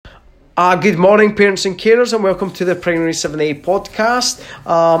Good morning, parents and carers, and welcome to the Primary 7A Podcast.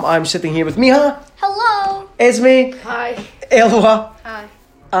 I'm sitting here with Miha. Hello. Esme. Hi. Elwa. Hi.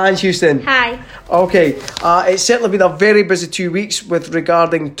 And Houston. Hi. Okay, it's certainly been a very busy 2 weeks with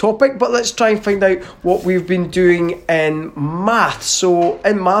regarding topic, but let's try and find out what we've been doing in maths. So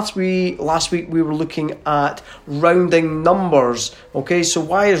in maths, last week we were looking at rounding numbers. Okay, so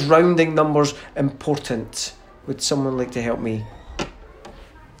why is rounding numbers important? Would someone like to help me?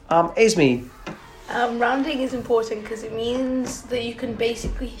 Esme. Rounding is important because it means that you can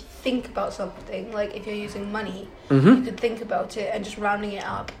basically think about something. Like if you're using money, you could think about it and just rounding it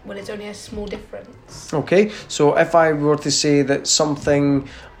up when it's only a small difference. Okay, so if I were to say that something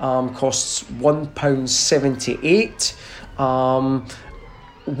costs £1.78,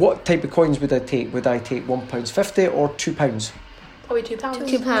 what type of coins would I take? Would I take £1.50 or £2? Probably £2.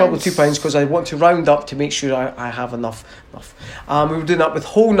 Probably £2 because I want to round up to make sure I have enough. We were doing that with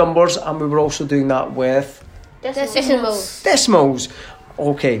whole numbers, and we were also doing that with decimals.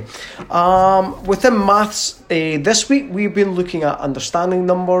 Okay. Within maths, this week we've been looking at understanding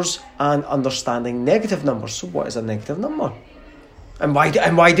numbers and understanding negative numbers. So what is a negative number? And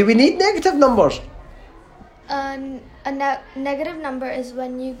why do we need negative numbers? A negative number is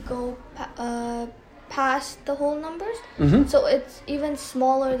when you go past the whole numbers. So it's even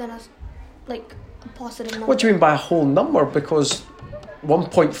smaller than a positive number. What do you mean by a whole number? Because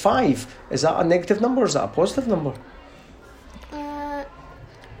 1.5, is that a negative number or is that a positive number?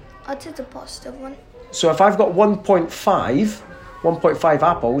 I'd say it's a positive one. So if I've got 1.5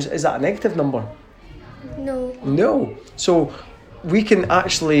 apples, is that a negative number? No. So we can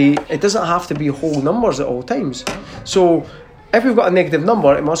actually, it doesn't have to be whole numbers at all times. So if we've got a negative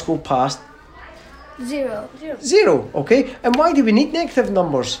number, it must go past Zero. Okay. And why do we need negative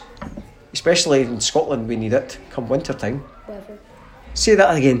numbers? Especially in Scotland, we need it come winter time. Weather. Say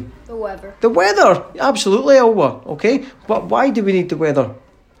that again. The weather. The weather, absolutely, Elwa. Okay, but why do we need the weather?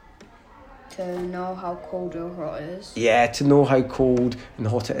 To know how cold or hot it is. Yeah, to know how cold and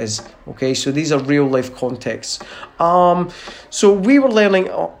hot it is. Okay, so these are real life contexts. So we were learning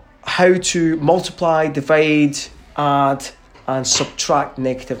how to multiply, divide, add, and subtract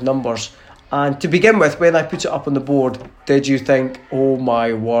negative numbers. And to begin with, when I put it up on the board, did you think, oh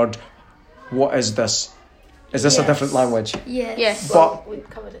my word, what is this? Is this a different language? Yes. Well, we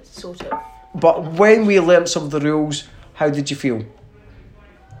covered it, sort of. But when we learnt some of the rules, how did you feel?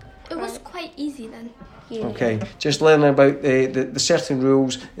 It was quite easy then. Yeah. Okay, just learning about the certain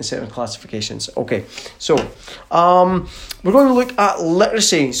rules and certain classifications. Okay, so we're going to look at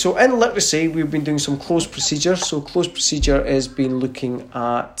literacy. So in literacy, we've been doing some closed procedure. So closed procedure has been looking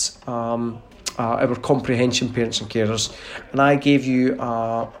at our comprehension, parents and carers. And I gave you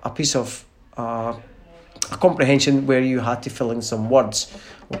a piece of a comprehension where you had to fill in some words,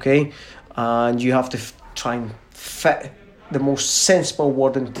 okay? And you have to try and fit the most sensible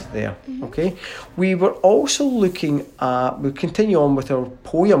word into there, okay? We were also looking at, we'll continue on with our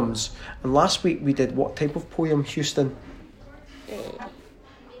poems. And last week we did what type of poem, Houston?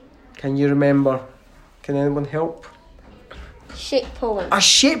 Can you remember? Can anyone help? Shape poem. A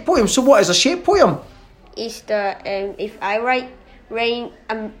shape poem. So what is a shape poem? Is the if I write rain,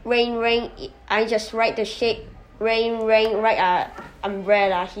 rain, I just write the shape rain, write a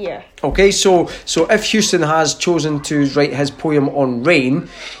umbrella here. Okay, so if Houston has chosen to write his poem on rain,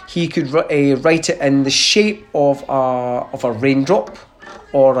 he could write it in the shape of a raindrop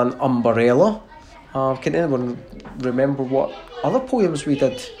or an umbrella. Can anyone remember what other poems we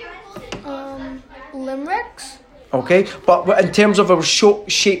did? Limericks. Okay, but in terms of our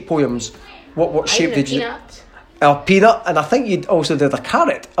shape poems, what shape did you? Peanut. A peanut, and I think you also did a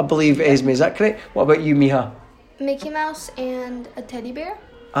carrot, I believe, Esme, is that correct? What about you, Miha? Mickey Mouse and a teddy bear.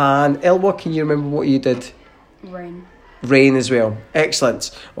 And Elwa, can you remember what you did? Rain as well.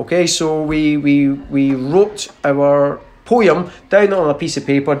 Excellent. Okay, so we wrote our poem down on a piece of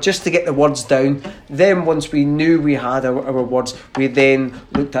paper just to get the words down. Then once we knew we had our words, we then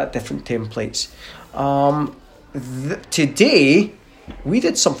looked at different templates. Today, we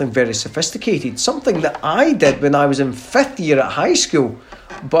did something very sophisticated, something that I did when I was in 5th year at high school.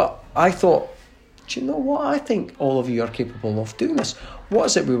 But I thought, do you know what? I think all of you are capable of doing this. What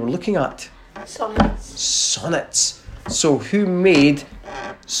is it we were looking at? Sonnets. So who made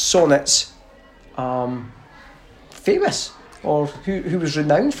sonnets famous? Or who was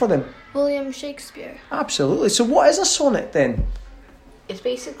renowned for them? William Shakespeare. Absolutely. So what is a sonnet then? It's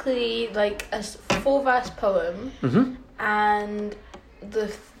basically like a 4-verse poem, and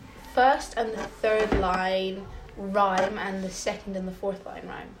the first and the third line rhyme and the second and the fourth line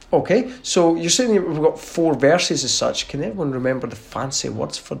rhyme. Okay, so you're saying that we've got 4 verses as such. Can everyone remember the fancy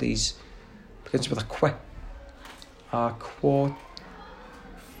words for these? Begins with a quatrain.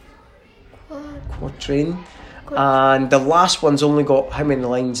 And the last one's only got how many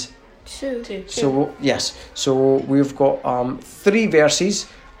lines? 2. So yes, so we've got 3 verses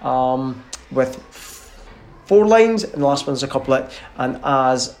with 4 lines, and the last one's a couplet. And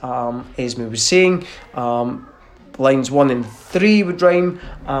as Esme was saying, lines 1 and 3 would rhyme,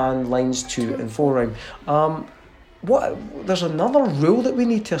 and lines 2 and 4 rhyme. There's another rule that we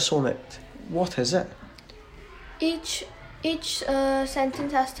need to a sonnet. What is it? Each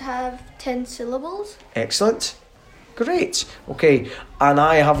sentence has to have 10 syllables. Excellent. Great. Okay, and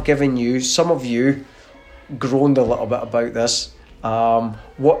I have given you, some of you groaned a little bit about this.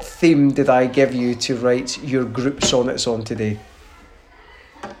 What theme did I give you to write your group sonnets on today?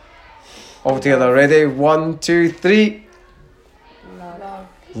 All together, ready? 1, 2, 3.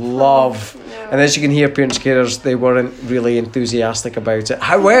 Love. And as you can hear, parents carers, they weren't really enthusiastic about it.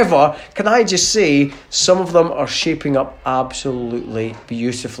 However, can I just say, some of them are shaping up absolutely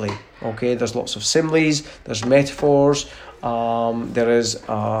beautifully. Okay, there's lots of similes, there's metaphors, there is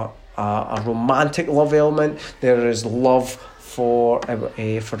a romantic love element, there is love for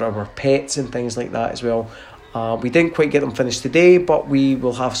our pets and things like that as well. We didn't quite get them finished today, but we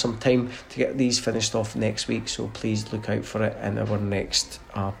will have some time to get these finished off next week, so please look out for it in our next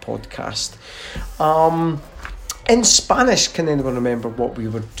podcast. In Spanish, can anyone remember what we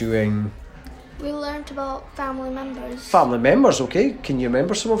were doing? We learned about family members. Family members, okay. Can you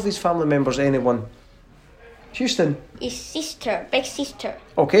remember some of these family members? Anyone? Houston? It's sister, big sister.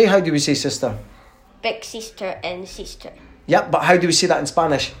 Okay, how do we say sister? Big sister and sister. Yeah, but how do we say that in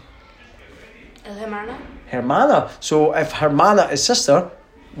Spanish? El hermano. Hermana. So if hermana is sister,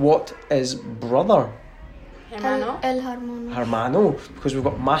 what is brother? Hermano. El hermano. Hermano, because we've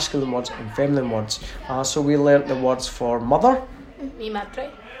got masculine words and feminine words. So we learnt the words for mother, Mi madre.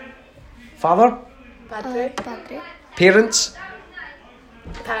 father, Padre. Padre. parents,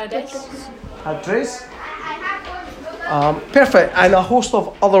 Padres. padres. Perfect, and a host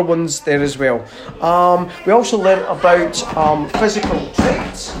of other ones there as well. We also learnt about physical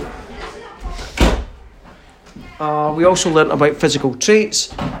traits.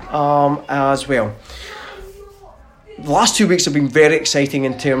 As well. The last 2 weeks have been very exciting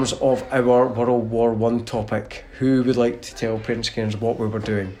in terms of our World War I topic. Who would like to tell parents and carers what we were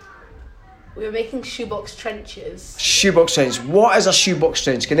doing? We were making shoebox trenches. Shoebox trench. What is a shoebox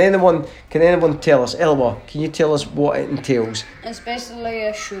trench? Can anyone tell us? Elwa, can you tell us what it entails? It's basically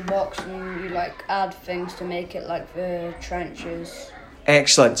a shoebox, and you add things to make it like the trenches.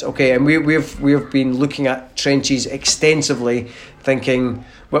 Excellent. Okay, and we've been looking at trenches extensively, thinking.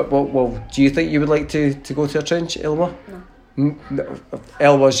 Well, do you think you would like to go to a trench, Elwa? No.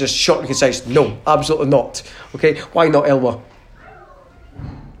 Elwa's just short and concise. No, absolutely not. Okay, why not, Elwa?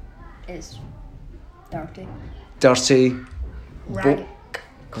 It's dirty. Dirty. Rank.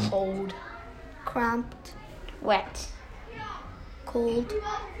 Cold. Cramped. Wet. Cold.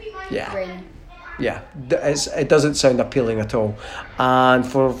 Yeah. Rain. Yeah, it doesn't sound appealing at all. And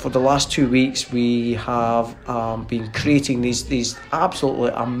for the last 2 weeks, we have been creating these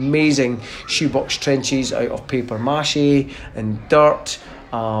absolutely amazing shoebox trenches out of paper mache and dirt,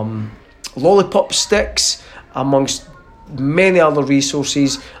 lollipop sticks, amongst many other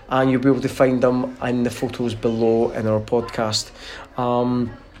resources, and you'll be able to find them in the photos below in our podcast. On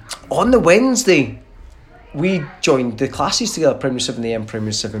the Wednesday, we joined the classes together, Primary 7A and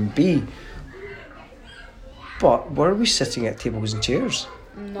Primary 7B. But were we sitting at tables and chairs?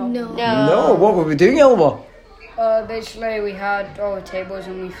 No. No. What were we doing, Elma? Basically, we had all the tables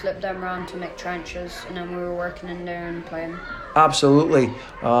and we flipped them around to make trenches, and then we were working in there and playing. Absolutely.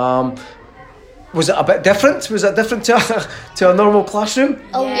 Was it a bit different? Was it different to a normal classroom?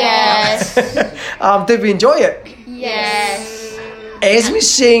 Oh, Yes. Did we enjoy it? Yes. Esme's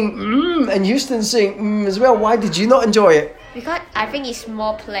saying and Houston's saying as well. Why did you not enjoy it? Because I think it's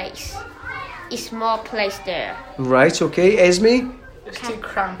small place. It's small place there. Right, okay. Esme? It was too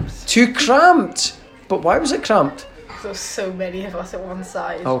cramped. Too cramped. But why was it cramped? There were so many of us at one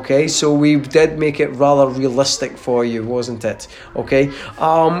side. Okay, so we did make it rather realistic for you, wasn't it? Okay.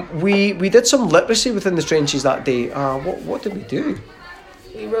 We did some literacy within the trenches that day. What did we do?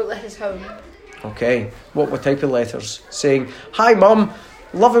 We wrote letters home. Okay. What type of letters? Saying, "Hi Mum,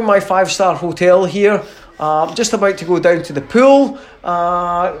 loving my 5-star hotel here. Just about to go down to the pool,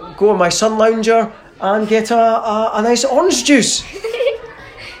 go on my sun lounger and get a nice orange juice."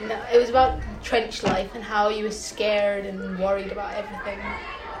 No, it was about trench life and how you were scared and worried about everything.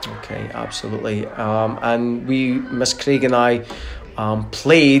 Okay, absolutely. And Miss Craig and I,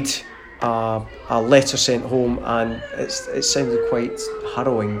 played a letter sent home, and it sounded quite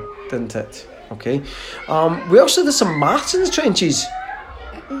harrowing, didn't it? Okay. We also did some maths in the trenches.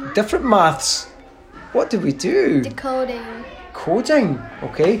 Different maths. What did we do? Decoding. Coding.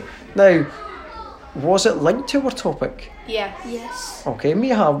 Okay. Now, was it linked to our topic? Yeah. Yes. Okay,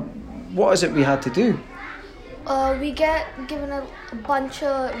 Miha, what is it we had to do? We get given a bunch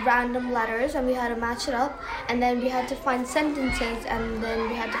of random letters, and we had to match it up, and then we had to find sentences, and then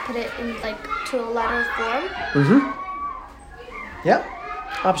we had to put it in to a letter form. Yeah,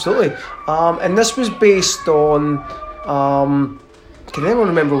 absolutely. And this was based on. Can anyone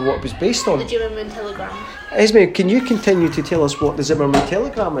remember what it was based on? The Zimmerman telegram. Esme, can you continue to tell us what the Zimmerman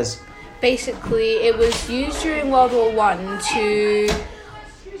telegram is? Basically, it was used during World War One to,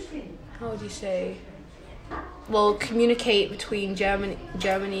 how would you say? Well, communicate between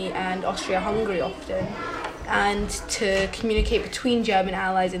Germany and Austria-Hungary often, and to communicate between German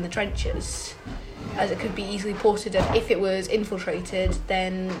allies in the trenches, as it could be easily ported. And if it was infiltrated,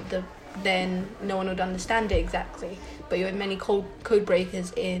 then no one would understand it exactly. But you had many code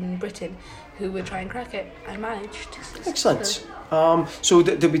breakers in Britain who would try and crack it and managed. Excellent. So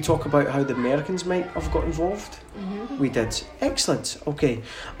did we talk about how the Americans might have got involved? Mm-hmm. We did. Excellent. Okay.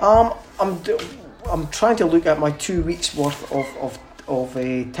 I'm trying to look at my 2 weeks worth of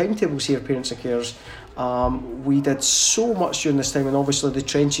timetables here, Parents and Carers. We did so much during this time, and obviously the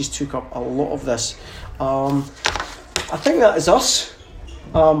trenches took up a lot of this. I think that is us,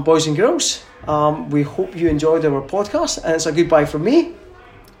 boys and girls. We hope you enjoyed our podcast, and it's a goodbye from me.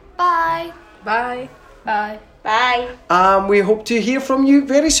 Bye. Bye. Bye. Bye. We hope to hear from you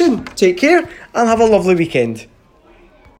very soon. Take care and have a lovely weekend.